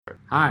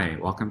Hi,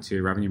 welcome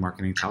to Revenue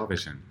Marketing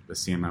Television, the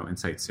CMO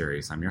Insight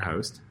Series. I'm your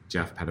host,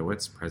 Jeff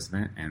Pedowitz,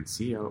 President and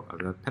CEO of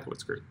the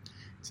Pedowitz Group.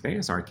 Today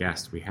as our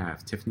guest, we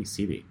have Tiffany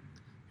Seavey,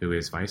 who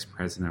is Vice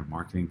President of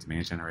Marketing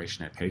Demand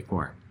Generation at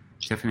Paycor.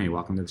 Tiffany,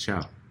 welcome to the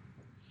show.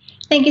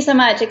 Thank you so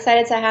much.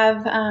 Excited to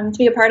have to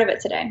be a part of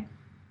it today.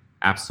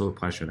 Absolute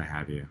pleasure to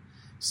have you.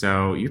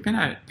 So you've been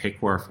at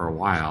Paycor for a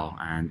while,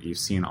 and you've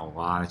seen a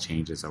lot of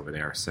changes over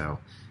there. So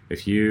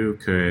if you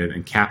could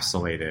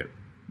encapsulate it,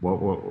 what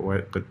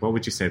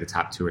would you say the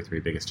top 2 or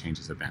 3 biggest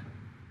changes have been?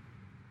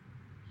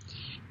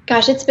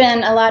 Gosh, it's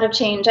been a lot of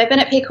change. I've been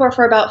at Paycor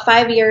for about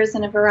 5 years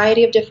in a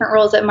variety of different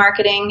roles at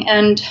marketing.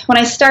 And when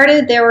I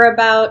started, there were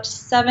about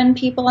 7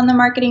 people on the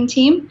marketing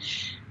team.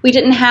 We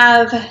didn't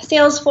have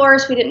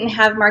Salesforce, we didn't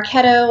have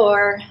Marketo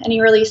or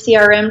any really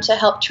CRM to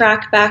help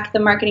track back the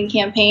marketing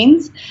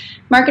campaigns.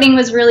 Marketing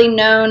was really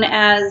known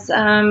as,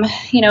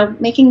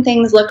 making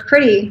things look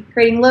pretty,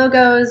 creating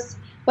logos,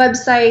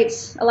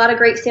 websites, a lot of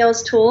great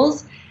sales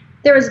tools.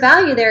 There was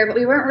value there, but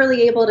we weren't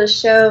really able to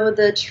show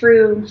the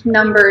true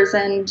numbers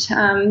and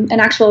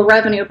actual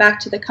revenue back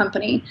to the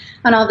company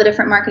on all the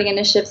different marketing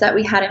initiatives that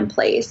we had in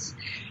place.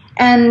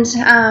 And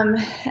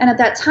at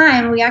that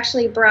time, we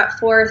actually brought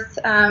forth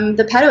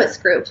the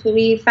Pedowitz Group.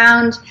 We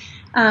found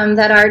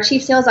that our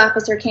chief sales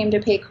officer came to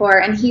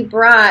Paycor, and he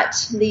brought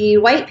the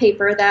white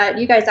paper that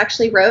you guys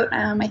actually wrote,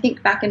 I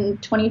think back in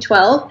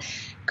 2012,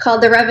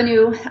 called the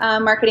Revenue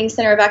Marketing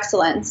Center of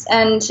Excellence.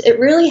 And it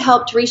really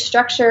helped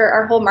restructure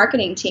our whole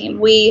marketing team.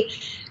 We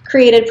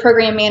created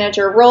program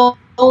manager roles.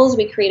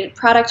 We created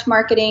product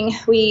marketing.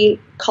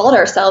 We called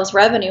ourselves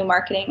revenue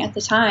marketing at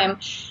the time.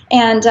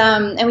 And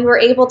we were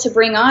able to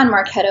bring on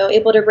Marketo,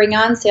 able to bring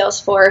on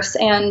Salesforce.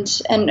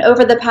 And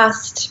over the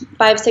past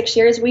 5-6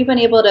 years, we've been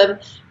able to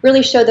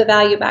really show the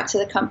value back to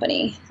the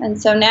company.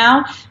 And so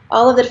now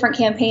all of the different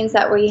campaigns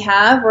that we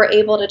have, we're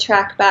able to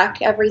track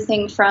back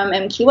everything from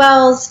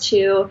MQLs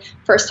to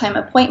first-time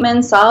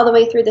appointments, all the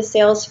way through the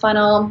sales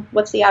funnel.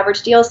 What's the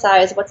average deal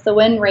size? What's the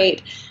win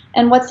rate?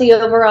 And what's the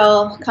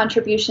overall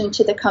contribution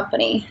to the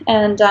company?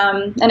 And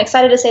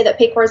excited to say that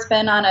Paycor's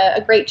been on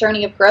a great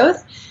journey of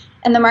growth,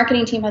 and the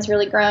marketing team has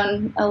really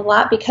grown a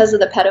lot because of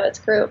the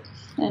Pedowitz Group,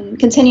 and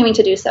continuing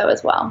to do so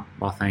as well.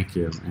 Well, thank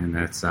you, and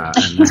that's I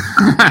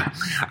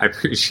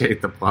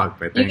appreciate the plug.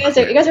 But you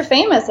guys are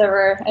famous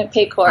over at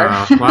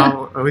Paycor.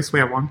 Well, at least we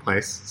have one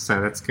place,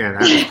 so that's good.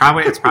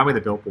 It's probably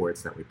the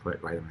billboards that we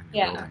put right in the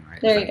building,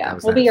 right? There you go.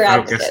 We'll be your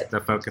advocate. The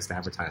focused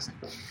advertising.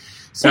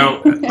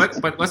 So,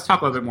 but let's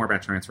talk a little bit more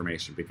about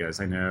transformation, because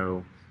I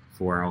know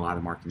for a lot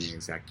of marketing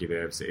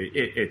executives,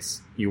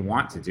 it's you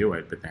want to do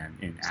it, but then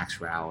in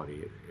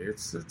actuality,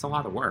 it's a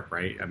lot of work,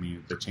 right? I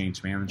mean, the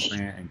change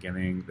management and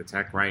getting the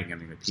tech right,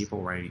 getting the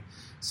people right.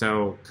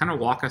 So, kind of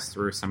walk us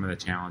through some of the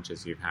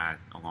challenges you've had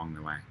along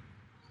the way.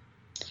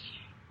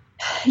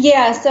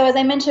 Yeah, so as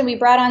I mentioned, we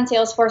brought on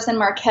Salesforce and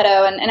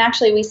Marketo, and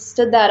actually we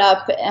stood that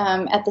up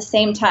at the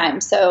same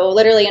time. So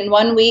literally in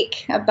 1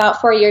 week,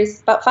 about 5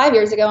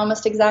 years ago,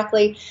 almost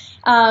exactly,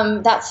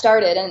 that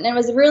started. And it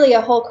was really a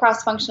whole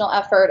cross-functional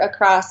effort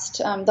across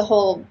the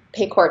whole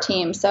Paycor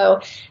team. So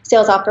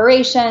sales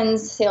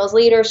operations, sales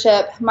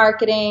leadership,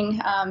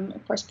 marketing,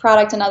 of course,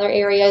 product and other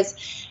areas.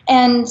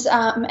 And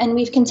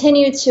we've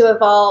continued to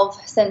evolve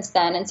since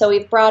then. And so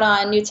we've brought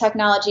on new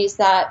technologies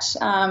that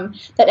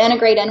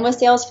integrate in with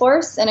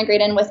Salesforce,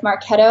 integrate in with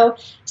Marketo,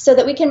 so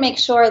that we can make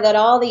sure that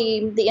all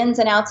the ins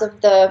and outs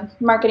of the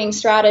marketing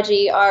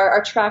strategy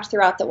are tracked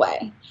throughout the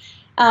way.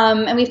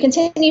 And we've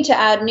continued to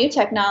add new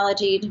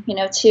technology,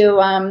 to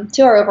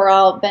our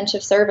overall bench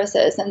of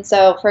services. And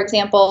so, for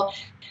example,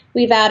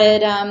 we've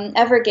added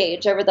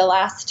Evergage over the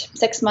last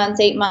 6 months,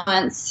 8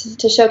 months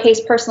to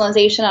showcase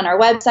personalization on our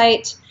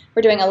website.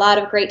 We're doing a lot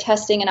of great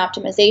testing and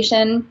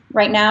optimization.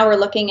 Right now, we're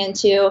looking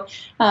into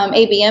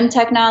ABM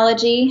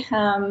technology.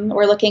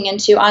 We're looking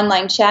into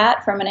online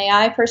chat from an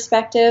AI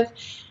perspective.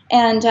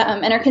 And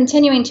are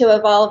continuing to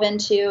evolve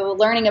into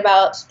learning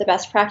about the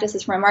best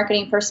practices from a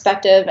marketing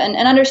perspective and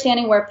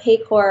understanding where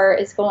Paycor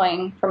is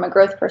going from a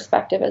growth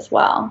perspective as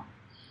well.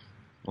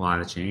 A lot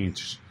of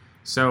change.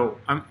 So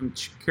I'm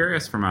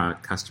curious from a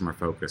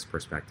customer-focused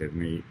perspective. I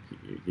mean,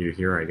 you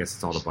hear, I guess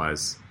it's all the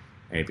buzz.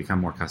 Hey,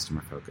 become more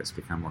customer-focused,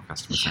 become more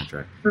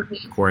customer-centric. Mm-hmm.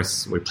 Of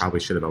course, we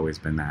probably should have always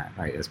been that,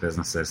 right? As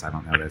businesses, I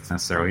don't know that it's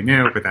necessarily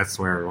new, but that's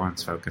where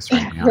everyone's focused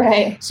right now.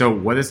 Right. So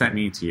what does that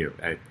mean to you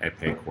at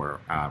Paycor?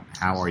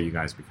 How are you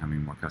guys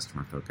becoming more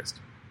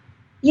customer-focused?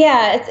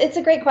 Yeah, it's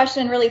a great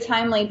question and really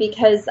timely,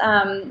 because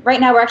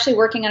right now we're actually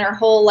working on our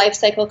whole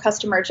lifecycle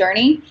customer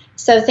journey.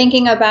 So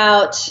thinking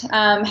about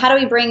how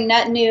do we bring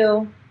net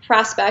new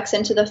prospects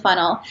into the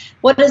funnel?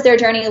 What does their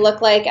journey look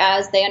like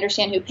as they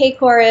understand who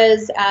Paycor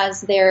is,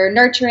 as they're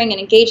nurturing and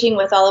engaging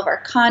with all of our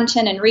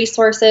content and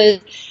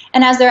resources,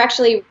 and as they're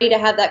actually ready to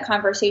have that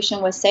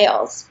conversation with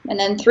sales? And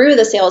then through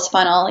the sales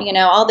funnel,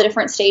 all the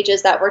different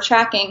stages that we're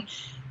tracking,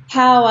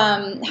 how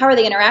are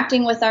they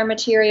interacting with our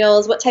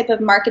materials? What type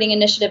of marketing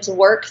initiatives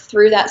work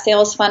through that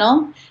sales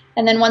funnel?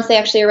 And then once they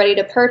actually are ready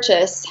to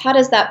purchase, how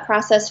does that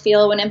process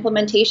feel when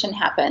implementation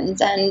happens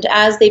and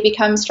as they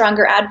become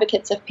stronger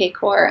advocates of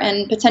Paycor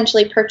and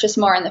potentially purchase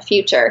more in the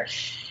future?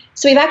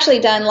 So we've actually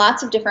done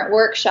lots of different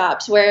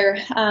workshops where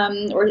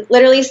we're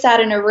literally sat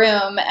in a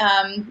room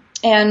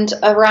and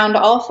around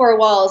all four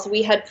walls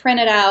we had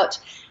printed out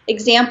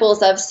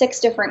examples of 6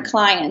 different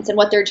clients and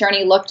what their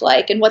journey looked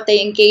like and what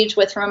they engaged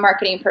with from a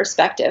marketing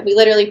perspective. We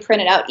literally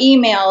printed out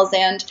emails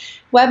and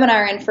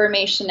webinar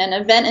information and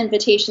event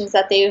invitations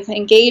that they've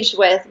engaged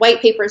with,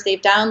 white papers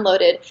they've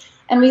downloaded.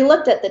 And we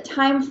looked at the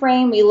time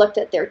frame, we looked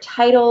at their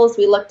titles,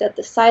 we looked at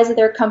the size of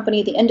their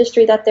company, the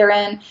industry that they're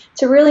in,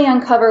 to really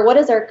uncover what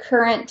does our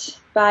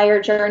current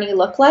buyer journey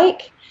look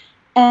like.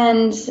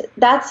 And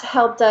that's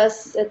helped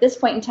us at this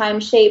point in time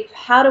shape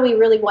how do we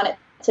really want it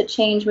to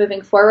change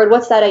moving forward.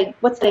 What's that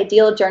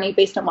ideal journey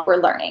based on what we're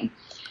learning?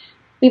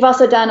 We've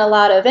also done a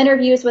lot of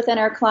interviews within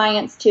our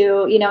clients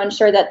to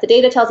ensure that the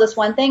data tells us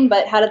one thing,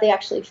 but how do they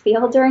actually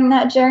feel during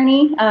that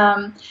journey?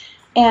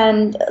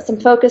 And some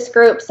focus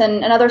groups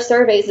and other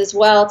surveys as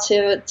well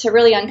to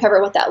really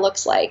uncover what that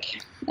looks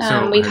like.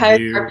 We've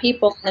hired our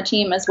people on the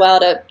team as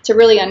well to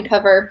really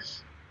uncover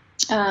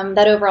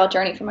that overall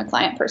journey from a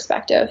client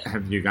perspective.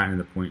 Have you gotten to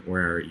the point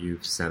where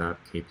you've set up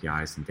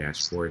KPIs and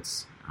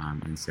dashboards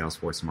in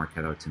Salesforce and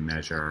Marketo to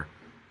measure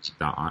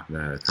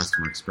the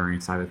customer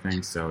experience side of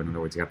things? So in other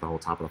words, you got the whole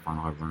top of the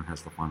funnel, everyone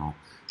has the funnel,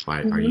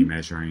 but are you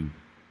measuring,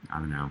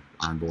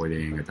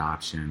 onboarding,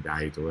 adoption,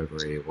 value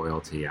delivery,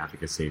 loyalty,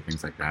 advocacy,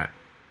 things like that?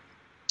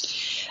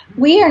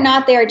 We are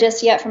not there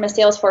just yet from a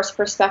Salesforce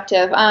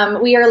perspective.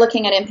 We are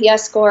looking at NPS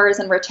scores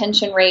and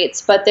retention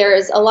rates, but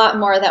there's a lot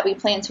more that we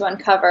plan to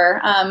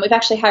uncover. We've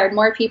actually hired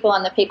more people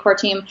on the Paycor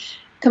team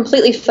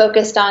completely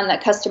focused on the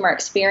customer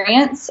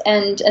experience,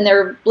 and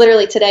they're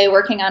literally today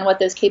working on what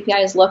those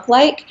KPIs look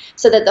like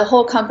so that the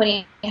whole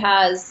company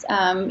has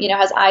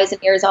has eyes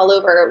and ears all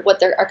over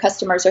what our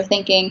customers are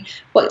thinking,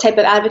 what type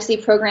of advocacy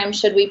programs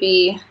should we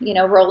be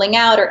rolling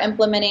out or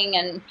implementing,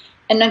 and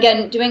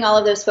again doing all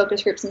of those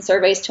focus groups and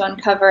surveys to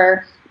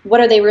uncover what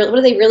do they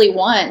really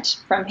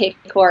want from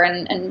Paycor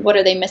and what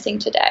are they missing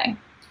today.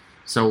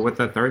 So with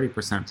the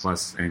 30%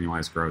 plus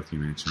annualized growth you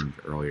mentioned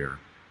earlier,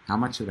 how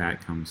much of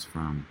that comes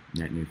from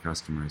net new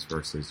customers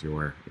versus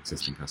your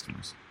existing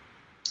customers?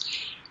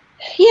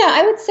 Yeah,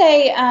 I would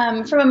say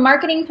from a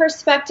marketing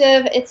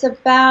perspective, it's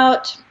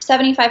about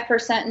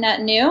 75%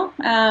 net new,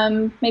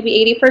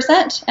 maybe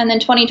 80%, and then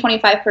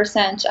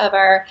 20-25% of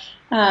our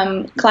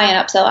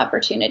client upsell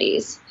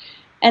opportunities.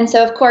 And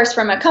so, of course,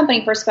 from a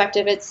company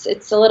perspective,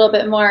 it's a little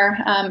bit more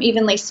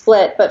evenly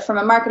split. But from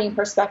a marketing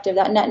perspective,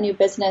 that net new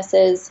business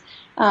is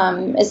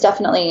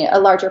definitely a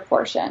larger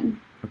portion.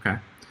 Okay.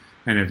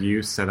 And have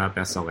you set up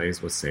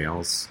SLAs with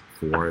sales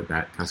for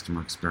that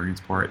customer experience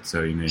part?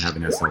 So you have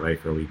an SLA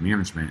for lead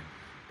management,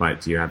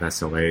 but do you have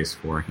SLAs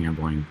for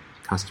handling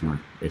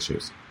customer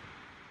issues?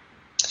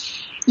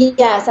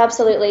 Yes,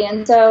 absolutely.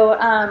 And so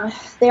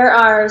there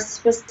are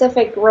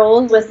specific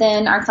roles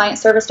within our client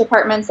service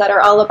departments that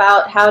are all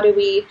about how do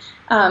we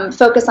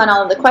focus on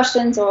all of the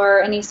questions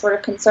or any sort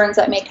of concerns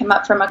that may come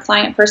up from a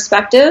client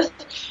perspective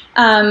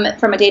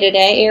from a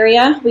day-to-day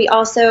area. We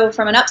also,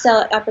 from an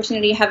upsell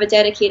opportunity, have a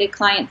dedicated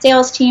client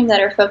sales team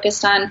that are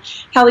focused on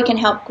how we can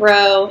help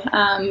grow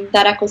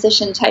that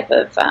acquisition type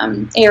of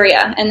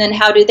area. And then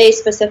how do they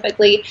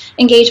specifically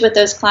engage with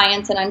those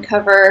clients and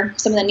uncover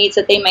some of the needs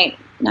that they might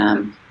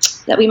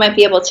that we might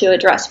be able to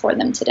address for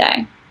them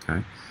today.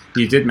 Okay.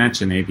 You did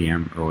mention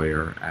ABM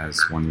earlier as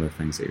one of the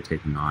things that you're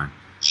taking on.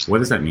 What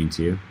does that mean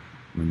to you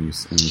when you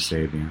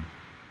say ABM?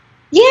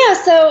 Yeah,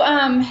 so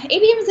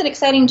ABM is an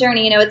exciting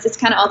journey. It's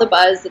kind of all the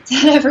buzz. It's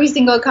at every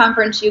single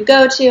conference you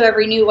go to,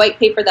 every new white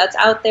paper that's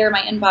out there.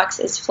 My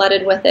inbox is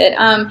flooded with it.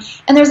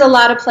 And there's a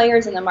lot of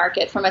players in the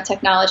market from a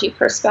technology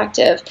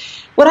perspective.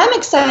 What I'm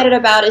excited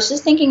about is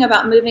just thinking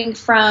about moving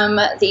from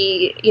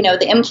the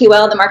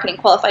MQL, the marketing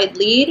qualified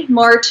lead,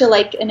 more to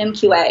like an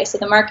MQA, so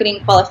the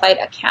marketing qualified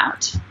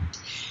account.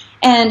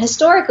 And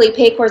historically,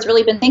 Paycor's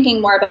really been thinking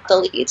more about the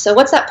lead. So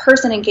what's that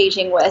person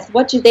engaging with?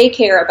 What do they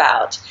care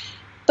about?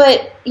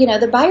 But,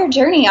 the buyer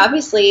journey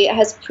obviously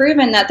has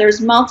proven that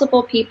there's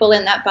multiple people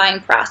in that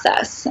buying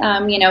process,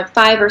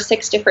 5 or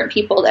 6 different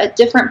people at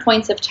different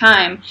points of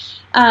time.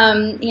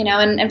 And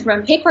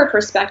from a Paycor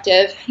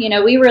perspective,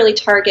 we really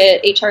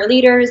target HR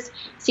leaders,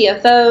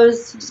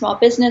 CFOs, small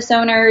business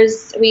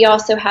owners. We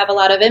also have a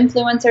lot of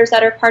influencers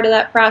that are part of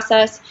that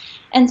process.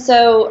 And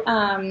so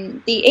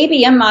the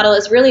ABM model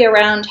is really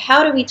around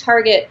how do we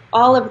target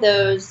all of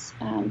those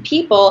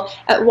people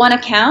at one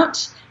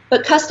account,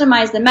 but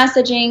customize the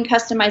messaging,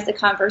 customize the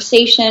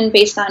conversation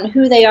based on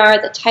who they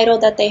are, the title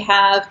that they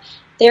have,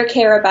 their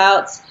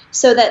care-abouts,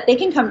 so that they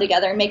can come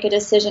together and make a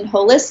decision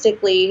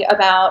holistically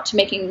about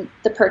making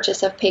the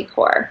purchase of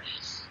Paycor.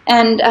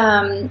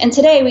 And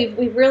today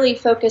we've really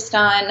focused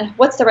on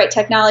what's the right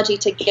technology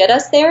to get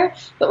us there,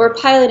 but we're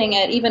piloting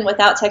it even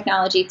without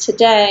technology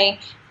today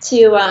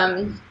to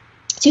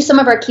some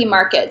of our key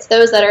markets,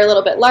 those that are a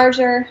little bit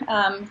larger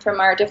from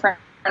our different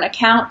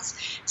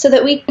accounts so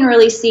that we can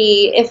really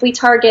see if we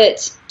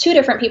target 2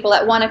 different people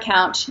at one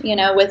account,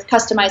 with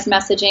customized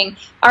messaging,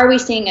 are we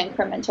seeing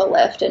incremental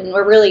lift? And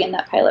we're really in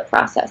that pilot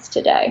process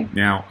today.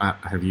 Now,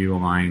 have you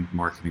aligned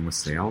marketing with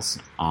sales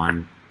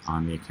on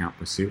the account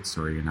pursuits,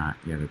 or are you not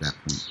yet at that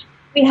point?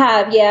 We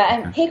have, yeah.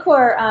 And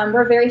Paycor,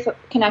 we're very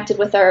connected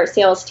with our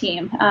sales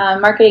team.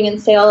 Marketing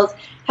and sales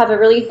have a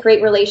really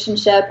great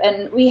relationship,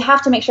 and we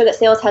have to make sure that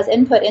sales has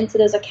input into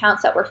those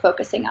accounts that we're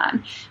focusing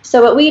on.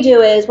 So what we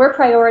do is we're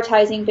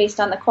prioritizing based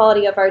on the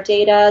quality of our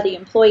data, the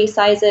employee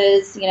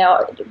sizes,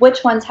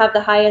 which ones have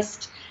the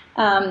highest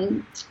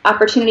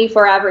opportunity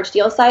for average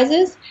deal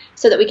sizes,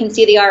 so that we can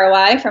see the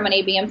ROI from an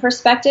ABM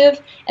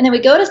perspective. And then we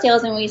go to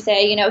sales and we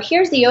say,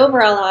 here's the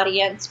overall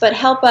audience, but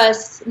help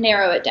us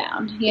narrow it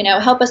down.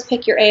 Help us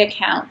pick your A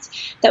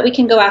accounts that we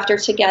can go after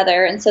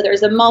together. And so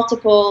there's a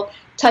multiple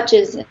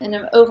touches and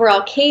an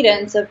overall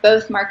cadence of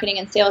both marketing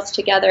and sales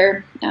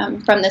together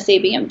from this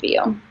ABM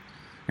view.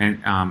 And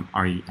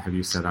have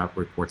you set up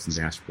reports and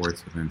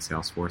dashboards within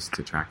Salesforce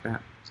to track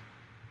that?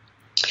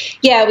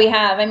 Yeah, we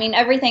have. I mean,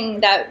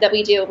 everything that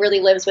we do really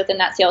lives within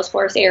that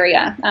Salesforce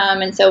area.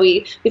 And so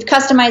we've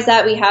customized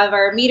that. We have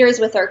our meters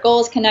with our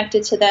goals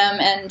connected to them.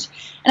 And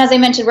as I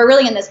mentioned, we're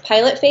really in this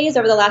pilot phase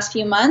over the last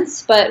few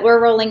months, but we're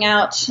rolling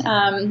out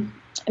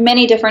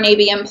many different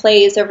ABM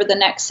plays over the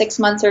next 6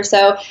 months or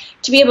so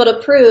to be able to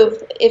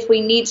prove if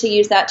we need to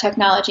use that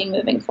technology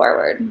moving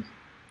forward.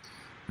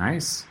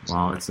 Nice.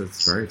 Well,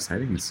 it's very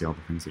exciting to see all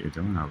the things that you're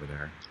doing over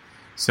there.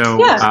 So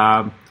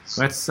yeah.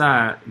 Let's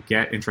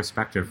get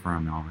introspective for a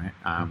moment.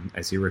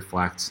 As you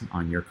reflect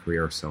on your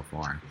career so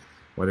far,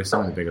 what are some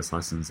of the biggest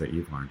lessons that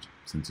you've learned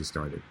since you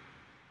started?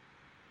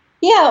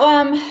 Yeah,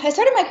 I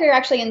started my career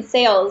actually in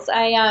sales.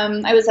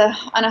 I was on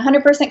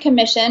 100%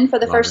 commission for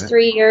the first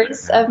 3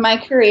 years of my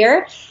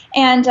career.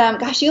 And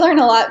gosh, you learn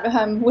a lot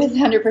with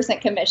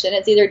 100% commission.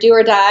 It's either do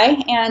or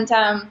die. And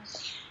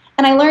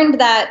I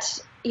learned that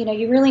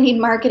you really need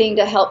marketing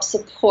to help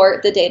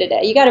support the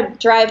day-to-day. You got to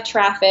drive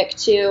traffic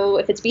to,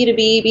 if it's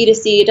B2B,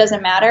 B2C, it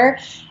doesn't matter.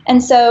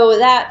 And so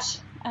that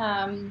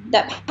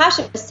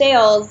passion for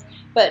sales,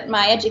 but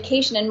my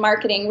education in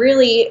marketing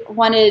really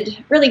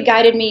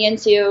guided me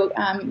into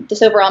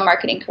this overall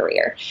marketing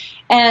career.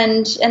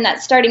 And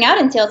that starting out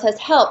in sales has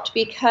helped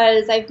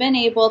because I've been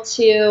able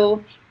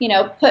to,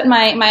 put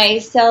my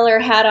seller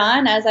hat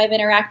on as I've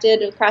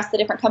interacted across the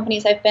different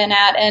companies I've been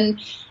at and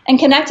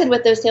connected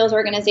with those sales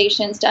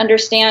organizations to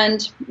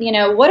understand,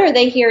 what are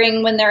they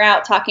hearing when they're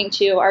out talking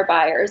to our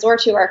buyers or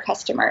to our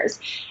customers?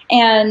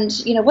 And,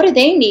 what do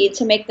they need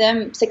to make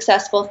them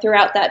successful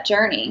throughout that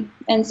journey?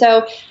 And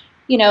so,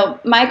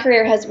 my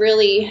career has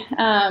really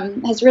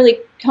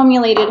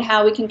cumulated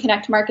how we can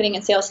connect marketing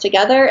and sales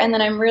together. And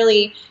then I'm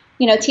really,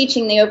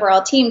 teaching the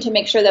overall team to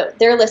make sure that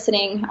they're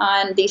listening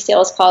on these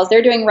sales calls.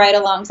 They're doing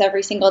ride-alongs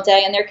every single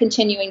day, and they're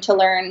continuing to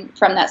learn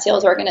from that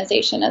sales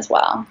organization as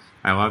well.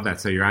 I love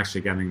that. So you're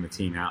actually getting the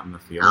team out in the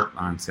field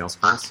on sales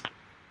calls?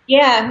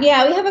 Yeah. We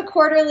have a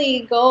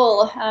quarterly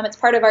goal. It's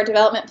part of our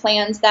development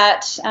plans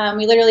that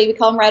we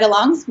call them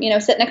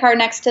ride-alongs. Sit in a car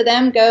next to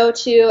them, go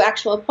to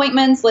actual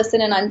appointments,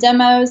 listen in on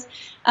demos.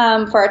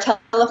 For our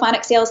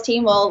telephonic sales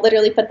team, we'll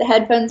literally put the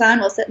headphones on,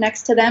 we'll sit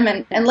next to them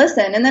and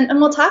listen, and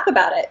we'll talk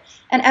about it.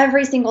 And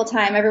every single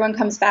time, everyone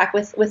comes back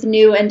with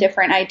new and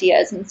different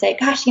ideas and say,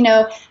 gosh,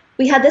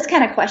 we had this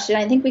kind of question.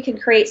 I think we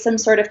could create some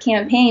sort of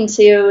campaign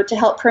to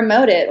help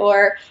promote it.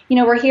 Or,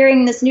 we're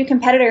hearing this new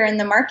competitor in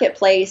the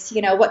marketplace.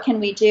 What can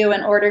we do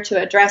in order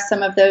to address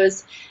some of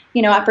those,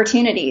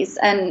 opportunities?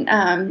 And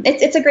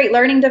it's a great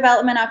learning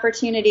development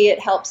opportunity. It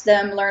helps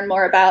them learn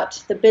more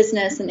about the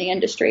business and the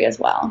industry as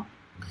well.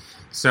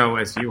 So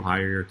as you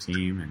hire your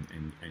team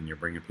and you're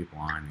bringing people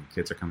on and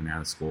kids are coming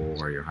out of school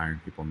or you're hiring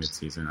people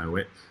mid-season,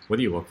 what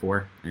do you look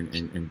for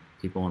in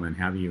people, and then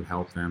how do you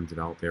help them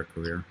develop their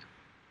career?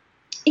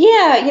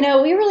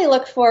 Yeah, we really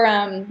look for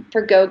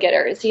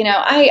go-getters.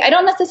 I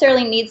don't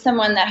necessarily need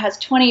someone that has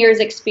 20 years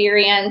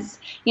experience,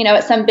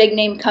 at some big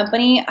name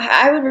company.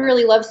 I would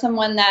really love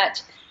someone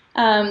that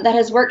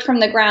has worked from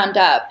the ground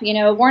up,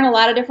 worn a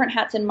lot of different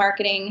hats in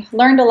marketing,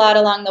 learned a lot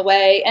along the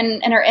way,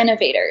 and are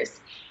innovators.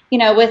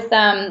 With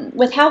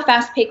how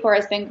fast Paycor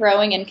has been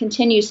growing and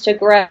continues to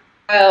grow,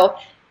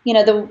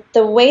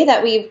 the way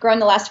that we've grown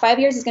the last 5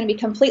 years is going to be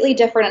completely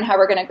different in how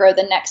we're going to grow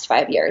the next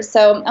 5 years.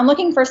 So I'm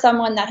looking for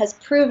someone that has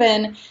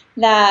proven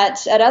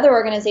that at other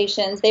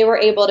organizations, they were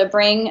able to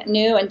bring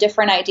new and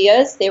different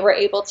ideas. They were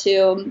able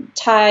to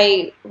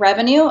tie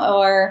revenue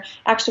or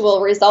actual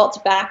results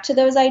back to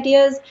those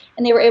ideas,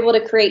 and they were able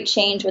to create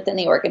change within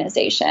the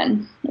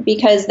organization,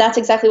 because that's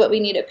exactly what we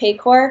need at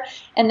Paycor.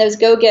 And those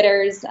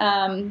go-getters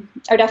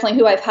are definitely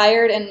who I've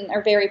hired and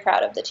are very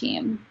proud of the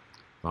team.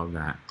 Love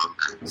that.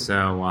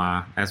 So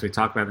as we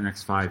talk about the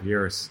next 5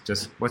 years,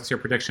 just what's your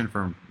prediction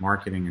for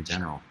marketing in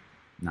general,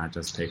 not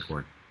just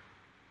Paycor?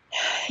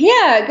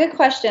 Yeah, good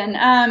question.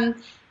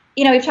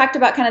 We've talked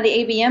about kind of the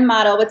ABM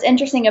model. What's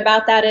interesting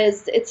about that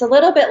is it's a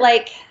little bit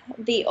like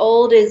the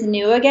old is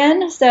new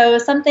again. So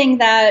something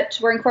that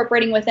we're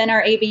incorporating within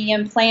our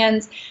ABM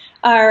plans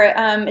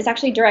is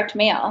actually direct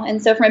mail.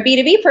 And so from a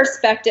B2B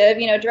perspective,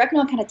 direct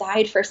mail kind of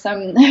died for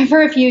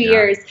a few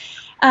years.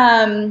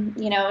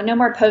 No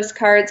more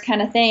postcards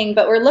kind of thing,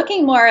 but we're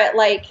looking more at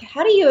like,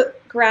 how do you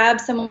grab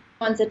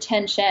someone's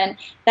attention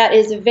that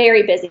is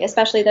very busy,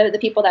 especially the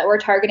people that we're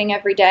targeting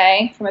every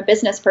day from a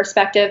business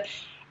perspective.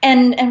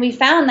 And we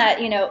found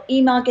that,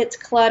 email gets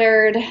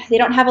cluttered. They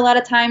don't have a lot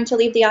of time to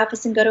leave the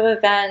office and go to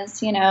events.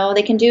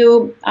 They can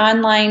do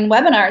online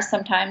webinars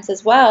sometimes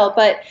as well.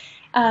 But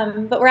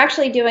we're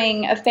actually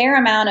doing a fair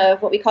amount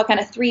of what we call kind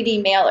of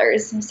 3D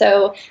mailers.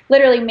 So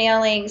literally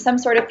mailing some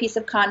sort of piece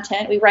of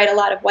content. We write a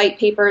lot of white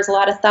papers, a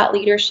lot of thought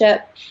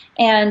leadership,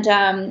 and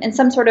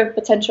some sort of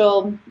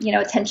potential,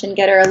 attention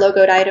getter, a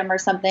logoed item or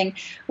something.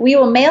 We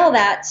will mail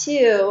that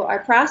to our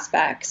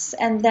prospects,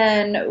 and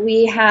then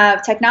we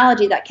have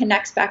technology that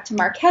connects back to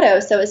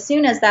Marketo. So as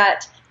soon as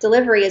that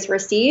delivery is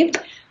received,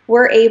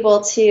 we're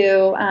able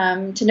to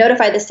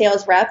notify the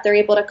sales rep. They're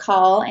able to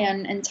call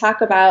and talk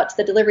about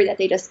the delivery that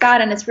they just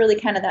got, and it's really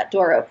kind of that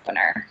door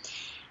opener.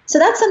 So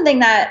that's something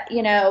that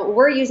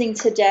we're using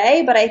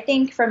today, but I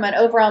think from an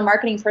overall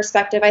marketing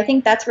perspective, I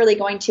think that's really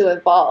going to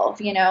evolve.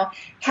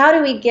 How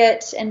do we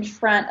get in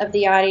front of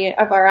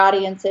our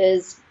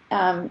audiences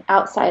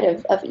outside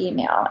of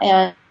email,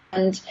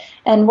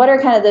 and what are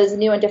kind of those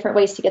new and different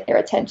ways to get their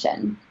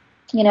attention?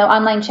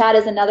 Online chat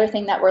is another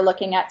thing that we're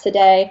looking at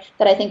today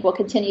that I think will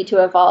continue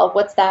to evolve.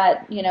 What's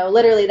that?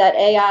 Literally that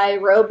AI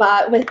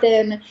robot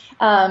within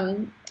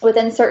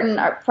certain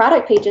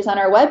product pages on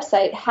our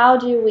website. How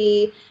do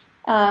we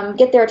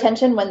get their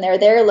attention when they're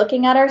there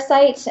looking at our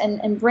site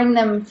and bring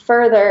them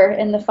further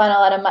in the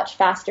funnel at a much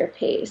faster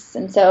pace?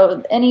 And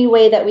so any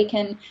way that we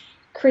can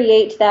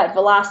create that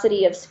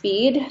velocity of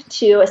speed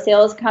to a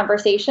sales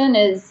conversation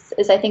is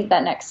I think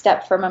that next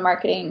step from a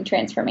marketing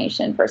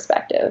transformation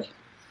perspective.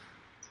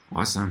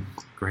 Awesome.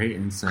 Great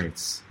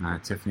insights.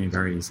 Tiffany,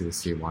 very easy to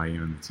see why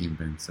you and the team have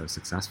been so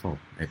successful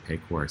at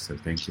Paycor. So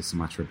thank you so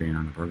much for being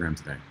on the program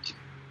today.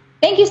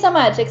 Thank you so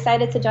much.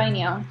 Excited to join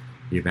you.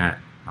 You bet.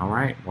 All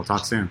right. We'll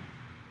talk soon.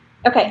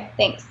 Okay.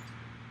 Thanks.